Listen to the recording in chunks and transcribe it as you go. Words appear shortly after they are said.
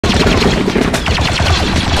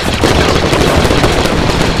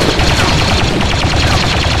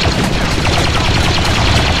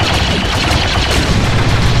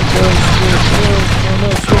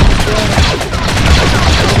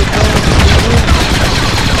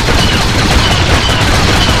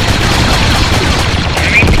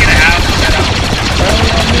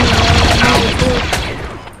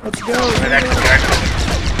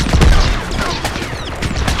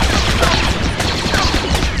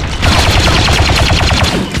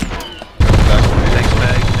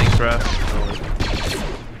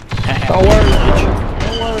No worries, bro.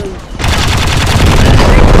 No worries.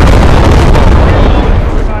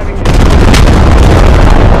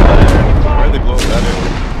 Where the glow better?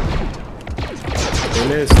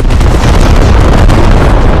 It is.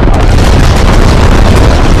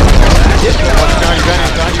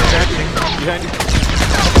 Behind you.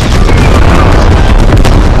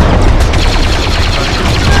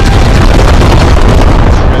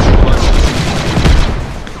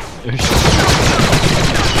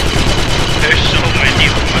 There's so many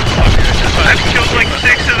motherfuckers. I've killed like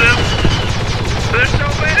 6 of them. There's so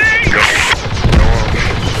many. Go.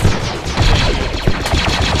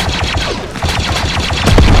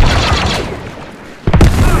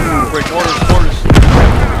 Wait, quarters.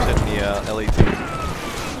 Just in the LA2.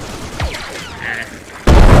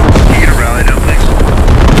 You get a rally down, please.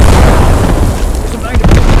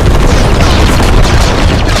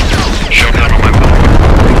 Showdown on my boat.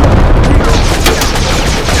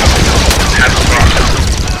 Have a box.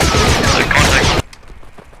 Contact.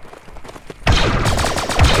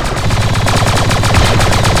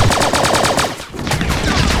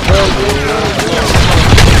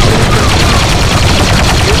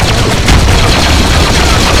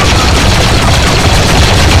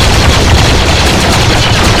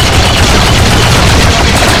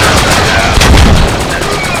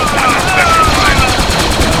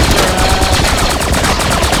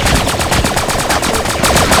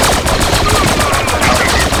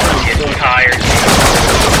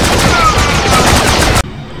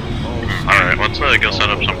 Let's go set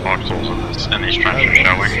up some foxholes in these trenches,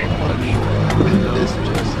 shall we?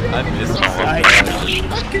 I missed some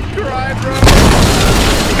fucking cry, bro.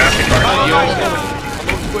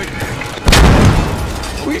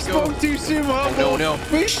 We spoke too soon, Humble. No.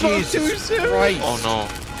 We spoke too soon. Christ. Oh no.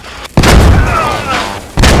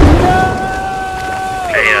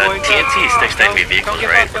 Hey, TNT sticks to enemy vehicles,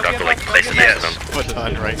 right? We're not to like place it next to them. Put it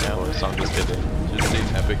on right now. So I'm just kidding. Just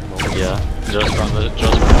an epic moment. Yeah, just from the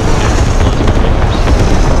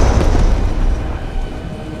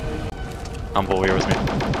Humble, you're with me.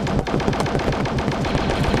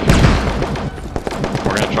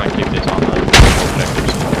 We're gonna try and keep these on the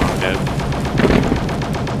objectives. Okay.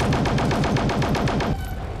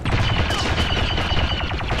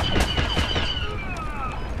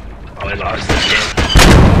 Oh, I lost this game.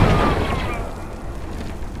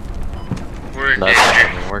 We're in That's danger.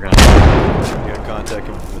 fine, we're gonna. We got contact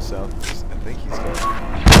coming from the south. I think he's got.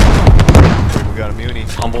 We got a muni.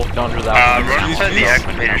 Humble, don't do that. Run inside the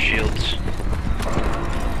activator shields.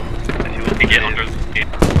 If you will get under the gate.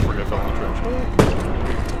 We're gonna fill in the trench.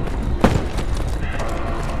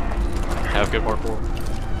 Have good parkour.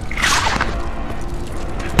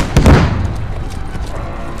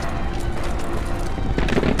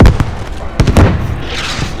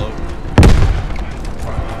 Slow.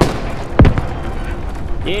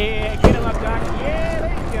 Yeah, get him up, Doc. Yeah,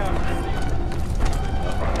 there you go.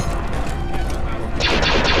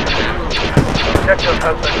 Objective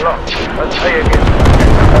has been lost. Let's say again.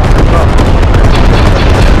 Objective has been lost.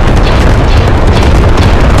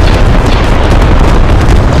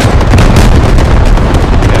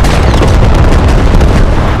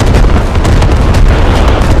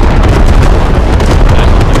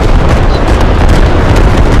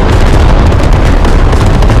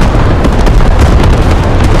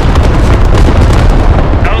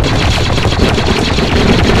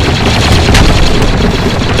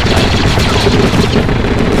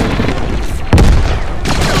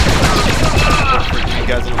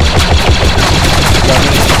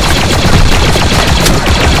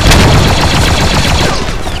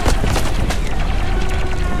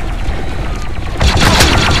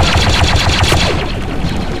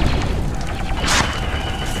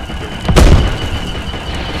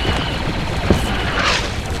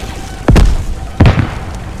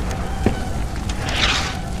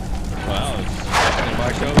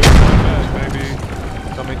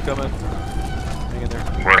 Coming. Hang in there.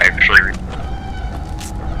 We're actually.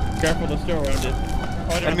 Careful, the store around it.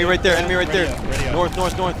 Oh, no, Enemy right there, enemy right there. Ready up. North.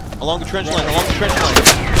 Along the trench line,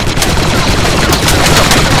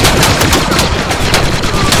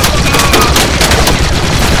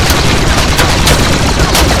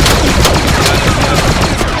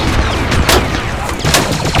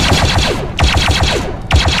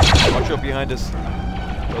 Watch out behind us.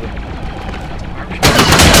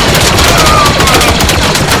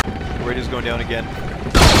 Radio's going down again.